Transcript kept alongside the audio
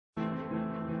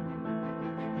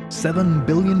7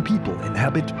 billion people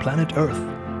inhabit planet Earth.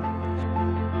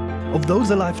 Of those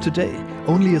alive today,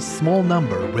 only a small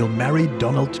number will marry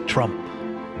Donald Trump.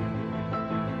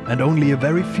 And only a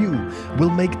very few will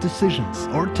make decisions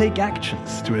or take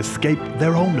actions to escape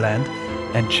their homeland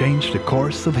and change the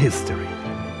course of history.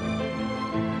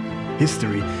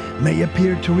 History may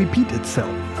appear to repeat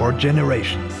itself for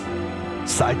generations,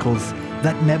 cycles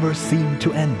that never seem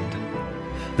to end.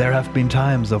 There have been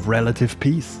times of relative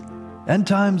peace and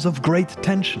times of great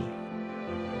tension.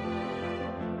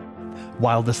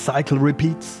 While the cycle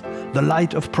repeats, the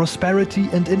light of prosperity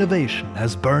and innovation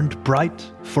has burned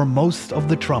bright for most of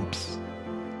the Trumps.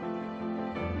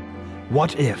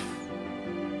 What if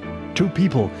two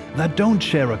people that don't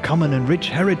share a common and rich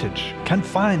heritage can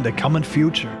find a common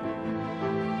future?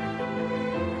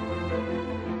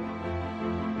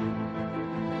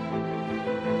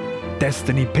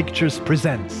 Destiny Pictures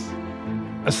presents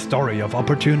a story of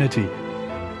opportunity,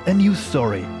 a new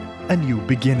story, a new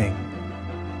beginning.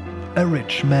 A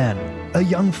rich man, a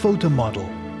young photo model,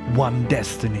 one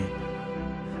destiny.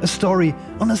 A story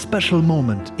on a special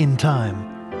moment in time,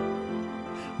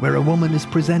 where a woman is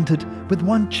presented with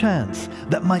one chance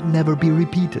that might never be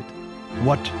repeated.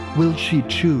 What will she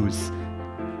choose?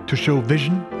 To show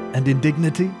vision and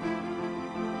indignity?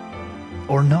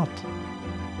 Or not?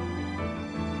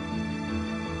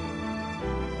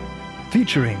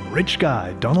 Featuring rich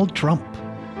guy Donald Trump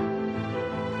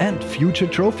and future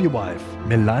trophy wife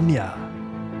Melania.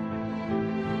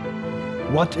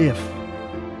 What if?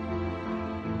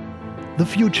 The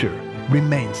future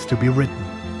remains to be written.